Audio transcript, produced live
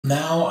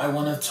Now I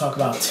want to talk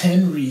about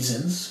 10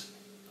 reasons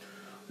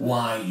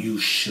why you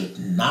should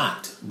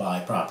not buy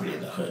property in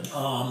the hood.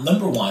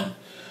 Number one,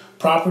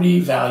 property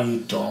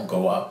value don't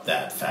go up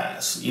that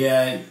fast.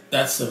 Yeah,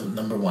 that's the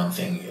number one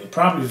thing.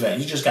 Property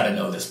value, you just got to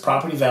know this.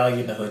 Property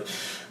value in the hood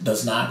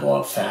does not go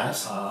up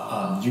fast.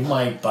 You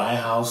might buy a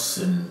house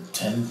and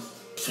 10,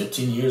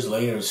 15 years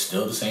later, it's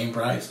still the same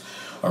price.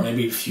 Or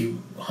maybe a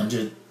few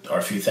hundred or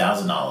a few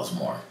 $1,000s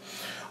more.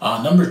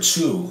 Number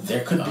two,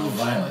 there could be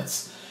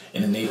violence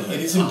in the neighborhood.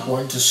 It is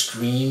important to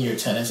screen your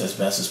tenants as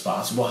best as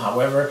possible.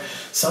 However,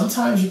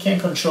 sometimes you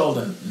can't control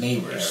the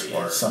neighbors,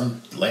 or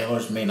some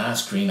landlords may not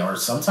screen, or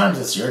sometimes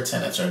it's your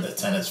tenants or the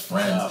tenant's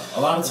friends.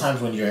 A lot of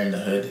times when you're in the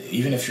hood,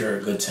 even if you're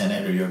a good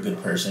tenant or you're a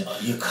good person,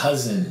 your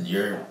cousin,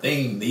 your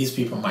thing, these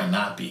people might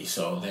not be.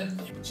 So then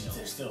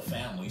they're still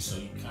family, so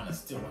you kind of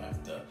still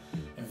have to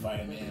invite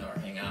them in or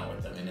hang out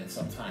with them. And then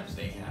sometimes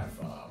they have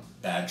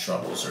bad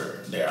troubles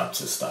or they're up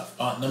to stuff.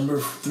 Number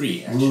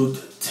three, rude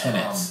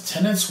tenants.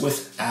 Tenants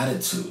with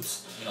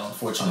attitudes.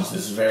 Unfortunately,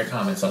 this is very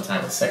common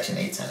sometimes with Section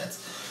 8 tenants.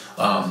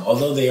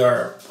 Although they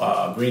are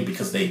great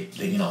because they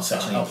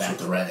Section 8 helps with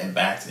the rent and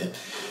backs it.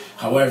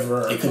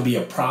 However, it could be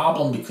a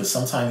problem because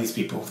sometimes these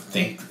people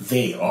think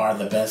they are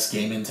the best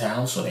game in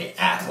town, so they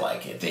act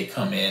like it. They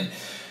come in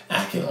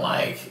acting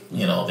like,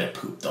 their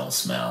poop don't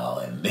smell,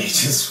 and they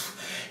just...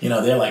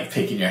 they're like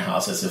picking your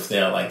house as if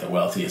they're like the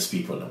wealthiest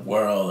people in the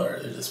world, or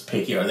they're just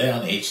picky, or they're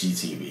on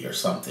HGTV or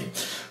something.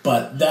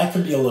 But that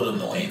can be a little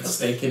annoying because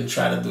they can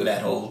try to do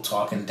that whole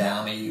talking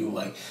down to you,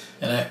 and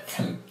that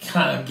can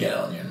kind of get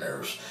on your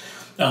nerves.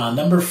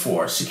 Number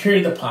four,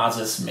 security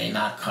deposits may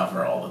not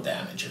cover all the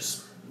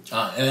damages.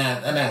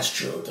 And that's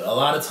true. A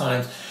lot of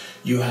times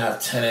you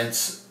have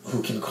tenants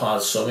who can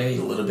cause so many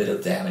little bit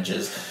of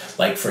damages.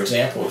 Like, for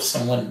example, if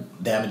someone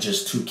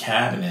damages two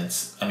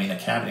cabinets, a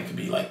cabinet could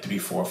be like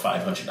 $300,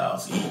 $400,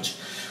 $500 each.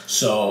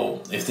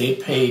 So if they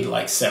paid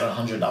like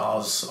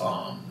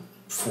 $700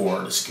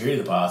 for the security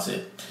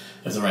deposit,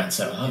 if the rent's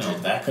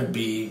 $700, that could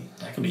be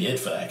it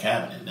for that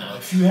cabinet. Now,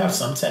 if you have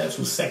some tenants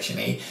with Section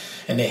 8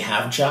 and they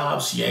have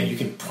jobs, yeah, you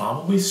can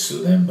probably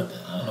sue them, but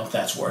I don't know if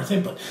that's worth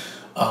it.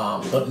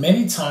 But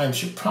many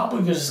times you're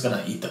probably just going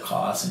to eat the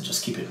cost and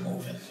just keep it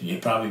moving. You're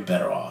probably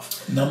better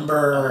off.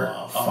 Number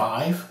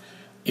five,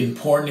 in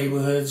poor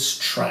neighborhoods,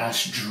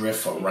 trash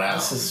drift around.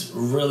 This is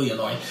really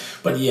annoying.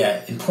 But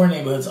yeah, in poor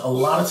neighborhoods, a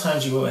lot of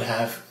times you will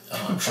have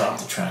drop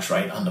the trash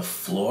right on the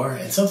floor.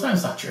 And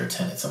sometimes not your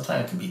tenant.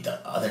 Sometimes it can be the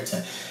other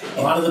tenant.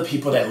 A lot of the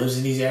people that lives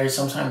in these areas,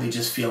 sometimes they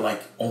just feel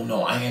like, oh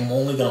no, I am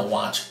only going to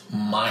watch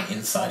my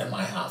inside of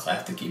my house. I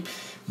have to keep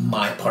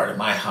my part of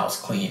my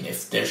house clean.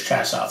 If there's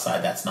trash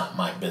outside, that's not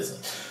my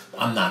business.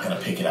 I'm not going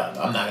to pick it up.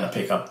 I'm not going to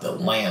pick up the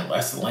landlord.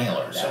 That's the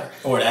landlord,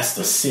 or that's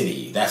the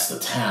city. That's the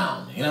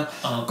town.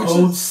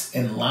 Codes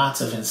and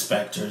lots of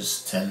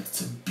inspectors tend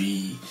to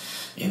be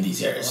in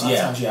these areas.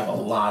 Sometimes you have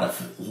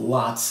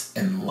lots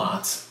and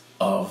lots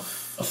of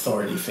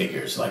authority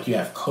figures. Like you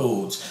have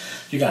codes,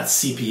 you got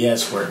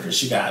CPS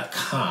workers, you got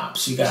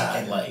cops, you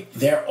got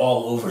they're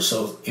all over.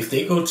 So if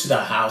they go to the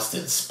house to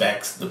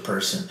inspect the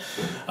person,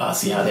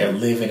 see how they're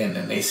living, and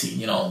then they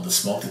see the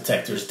smoke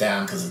detectors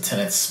down because the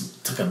tenants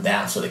took them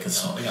down so they could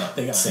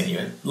they gotta send you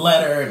a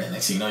letter, and then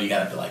next thing you know, you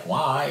gotta be like,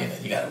 why, and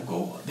then you gotta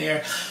go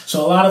there.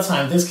 So a lot of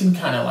times this can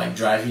kind of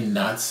drive you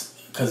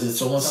nuts because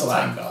it's almost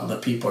like the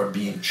people are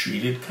being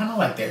treated kind of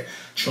like they're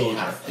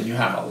children, and you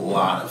have a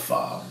lot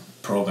of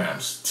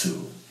programs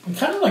to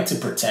kind of to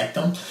protect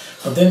them,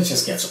 but then it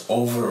just gets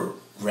over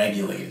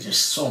regulated. There's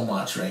so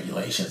much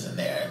regulations in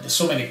there. There's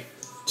so many,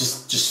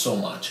 just so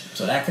much.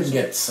 So that could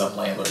get some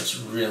landlords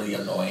really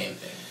annoying.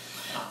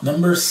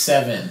 Number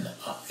seven,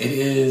 it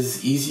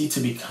is easy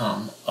to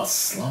become a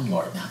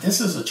slumlord. Now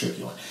this is a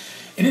tricky one.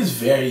 It is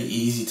very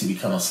easy to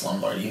become a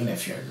slumlord even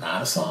if you're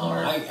not a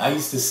slumlord. I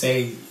used to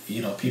say,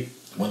 people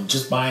when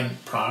just buying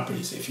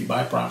properties, if you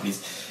buy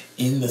properties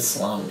in the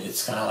slum,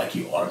 it's kind of like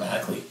you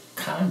automatically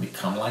kind of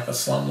become like a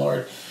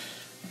slumlord,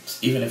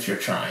 even if you're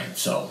trying.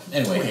 So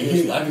anyway,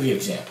 I'll give you an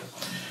example.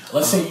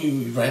 Let's say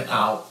you rent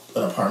out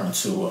an apartment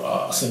to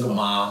a single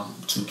mom,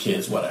 2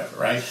 kids, whatever,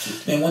 right?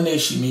 Then one day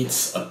she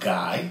meets a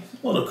guy,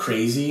 a little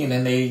crazy, and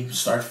then they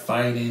start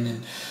fighting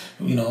and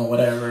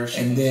whatever.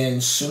 And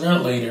then sooner or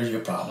later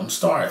your problem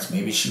starts.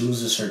 Maybe she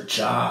loses her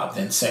job,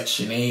 then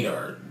Section 8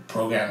 or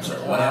programs or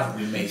whatever,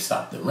 we may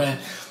stop the rent.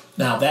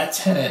 Now that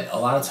tenant, a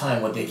lot of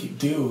time what they can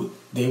do,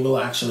 they will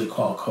actually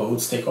call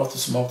codes, take off the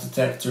smoke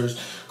detectors,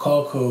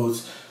 call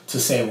codes to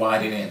say why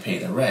they didn't pay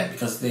the rent,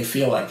 because they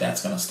feel like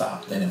that's going to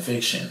stop an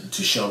eviction,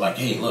 to show like,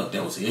 hey, look,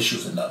 there was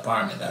issues in the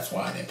apartment, that's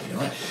why I didn't pay the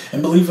rent.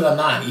 And believe it or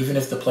not, even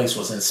if the place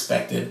was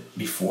inspected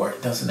before,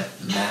 it doesn't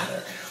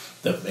matter.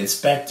 The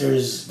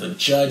inspectors, the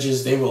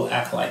judges, they will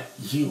act like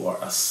you are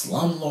a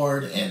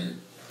slumlord and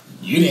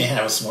you didn't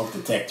have a smoke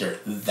detector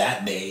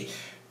that day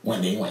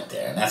when they went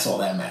there, and that's all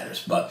that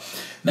matters. But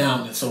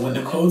now, so when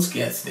the codes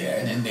gets there,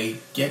 and then they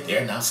get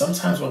there, now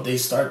sometimes what they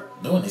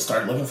start doing, they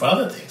start looking for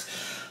other things.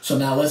 So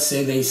now let's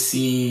say they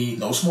see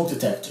no smoke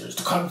detectors,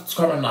 the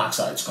carbon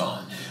monoxide's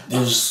gone,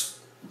 there's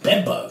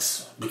bed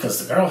bugs because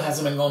the girl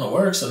hasn't been going to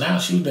work. So now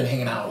she's been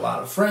hanging out at a lot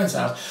of friends'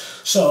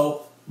 house.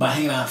 So by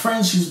hanging out with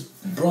friends, she's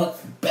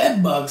brought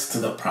bed bugs to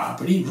the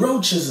property,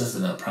 roaches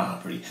into the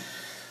property.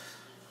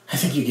 I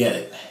think you get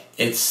it.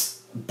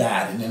 It's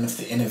bad, and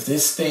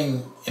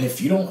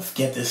if you don't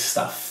get this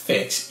stuff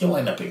fixed, you'll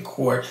end up in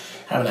court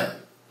having to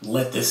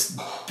let this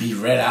be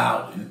read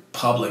out in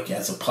public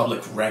as a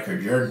public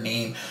record, your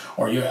name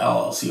or your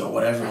LLC or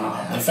whatever you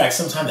have. In fact,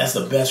 sometimes that's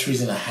the best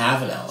reason to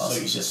have an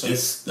LLC. It's just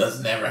this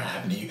does never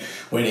happen to you,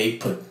 where they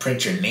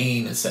print your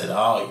name and said,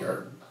 "Oh,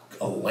 you're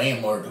a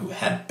landlord who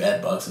had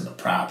bed bugs in the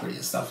property,"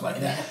 and stuff like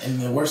that. And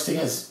the worst thing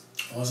is,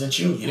 it wasn't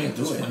you. You didn't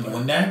do it.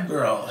 When that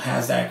girl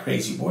has that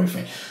crazy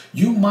boyfriend,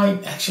 you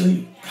might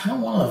actually kind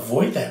of want to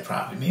avoid that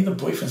property. Maybe the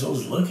boyfriend's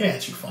always looking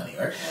at you funny,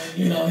 or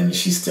and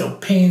she's still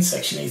paying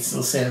Section 8,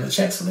 still sending the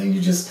check. So then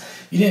you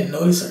didn't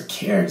notice or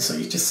cared. So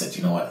you just said,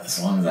 you know what? As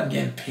long as I'm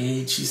getting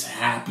paid, she's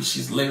happy,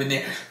 she's living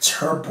there. It's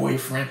her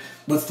boyfriend.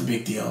 What's the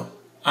big deal?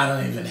 I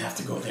don't even have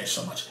to go there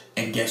so much.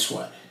 And guess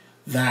what?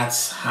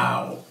 That's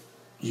how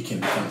you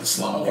can become the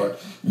slumlord.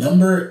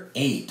 Number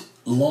 8,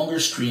 longer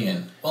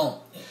screening.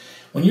 Well,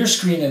 when you're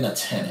screening a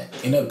tenant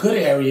in a good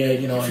area,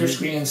 if you're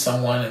screening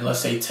someone and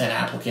let's say 10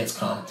 applicants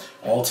come,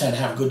 all 10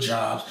 have good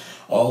jobs,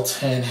 all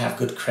 10 have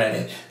good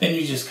credit, then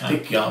you just kind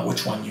of pick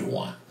which one you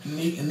want.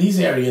 In these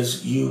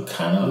areas, you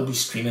kind of will be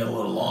screening a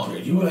little longer.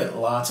 You will get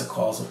lots of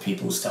calls of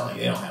people who's telling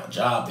you they don't have a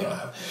job, they don't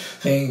have a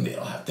thing, they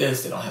don't have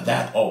this, they don't have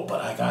that. Oh,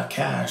 but I got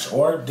cash.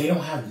 Or they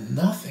don't have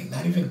nothing,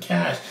 not even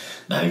cash,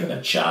 not even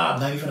a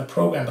job, not even a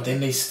program, but then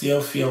they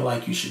still feel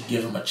like you should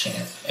give them a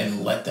chance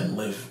and let them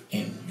live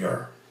in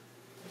your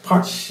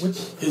part, which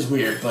is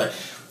weird, but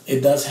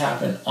it does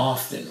happen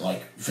often,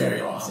 like very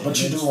often.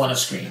 But you do want to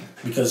screen,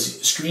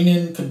 because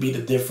screening could be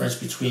the difference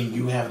between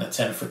you having a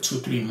tenant for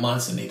 2-3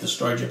 months and they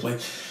destroyed your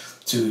place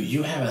to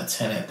you having a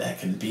tenant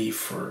that can be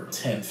for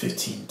 10,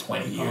 15,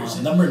 20 years.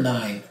 And number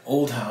 9,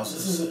 old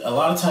houses. A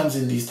lot of times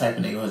in these type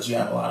of neighborhoods, you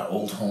have a lot of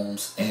old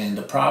homes. And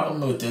the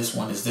problem with this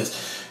one is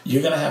this.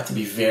 You're going to have to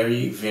be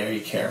very, very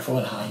careful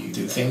in how you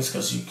do things,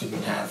 because you can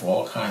have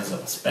all kinds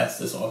of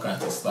asbestos, all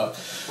kinds of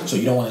stuff. So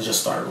you don't want to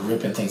just start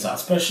ripping things out,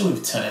 especially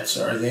if tenants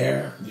are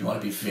there. You want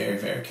to be very,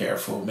 very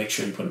careful. Make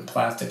sure you put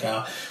plastic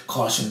out,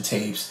 caution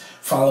tapes,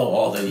 follow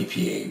all the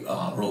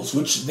EPA rules,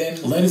 which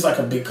then lead is like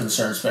a big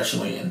concern,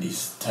 especially in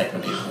these type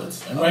of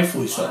neighborhoods. And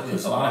rightfully so,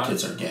 because a lot of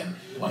kids are getting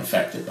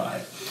infected by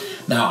it.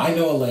 Now, I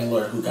know a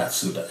landlord who got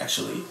sued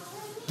actually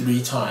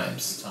 3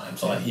 times,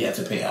 so he had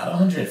to pay out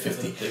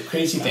 $150. The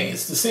crazy thing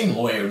is, the same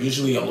lawyer,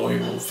 usually a lawyer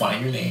will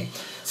find your name,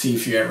 see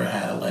if you ever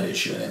had a lead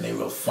issue, and then they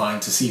will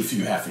find to see if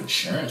you have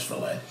insurance for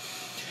lead.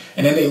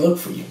 And then they look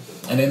for you.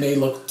 And then they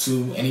look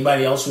to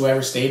anybody else who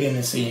ever stayed in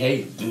and say,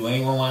 hey, do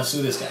anyone want to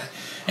sue this guy?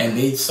 And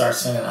they start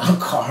sending out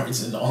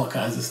cards and all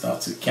kinds of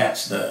stuff to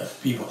catch the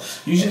people.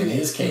 Usually in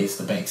his case,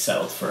 the bank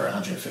settled for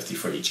 $150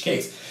 for each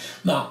case.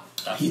 Now,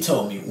 he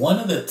told me one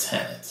of the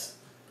tenants,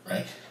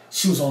 right,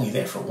 she was only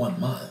there for 1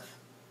 month.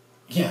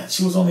 Yeah,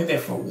 she was only there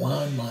for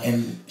 1 month.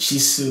 And she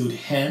sued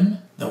him,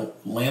 the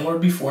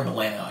landlord before, and the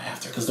landlord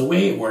after. Because the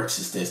way it works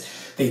is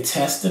this. They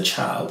test the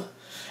child.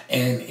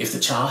 And if the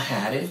child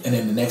had it, and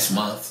then the next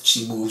month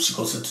she moves, she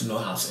goes into a new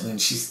house, and then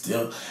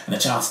the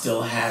child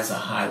still has a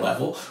high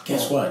level,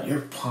 guess what?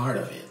 You're part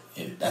of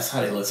it. That's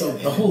how they look. So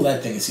the whole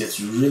lead thing gets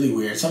really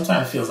weird.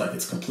 Sometimes it feels like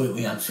it's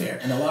completely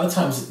unfair. And a lot of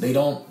times they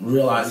don't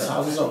realize the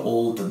houses are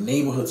old, the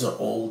neighborhoods are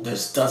old,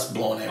 there's dust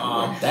blowing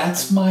everywhere.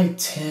 That's my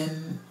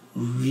 10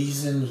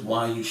 reasons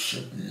why you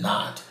should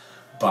not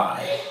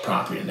buy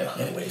property in the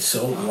hood. Anyway,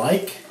 so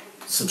like,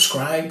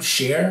 subscribe,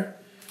 share.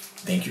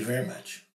 Thank you very much.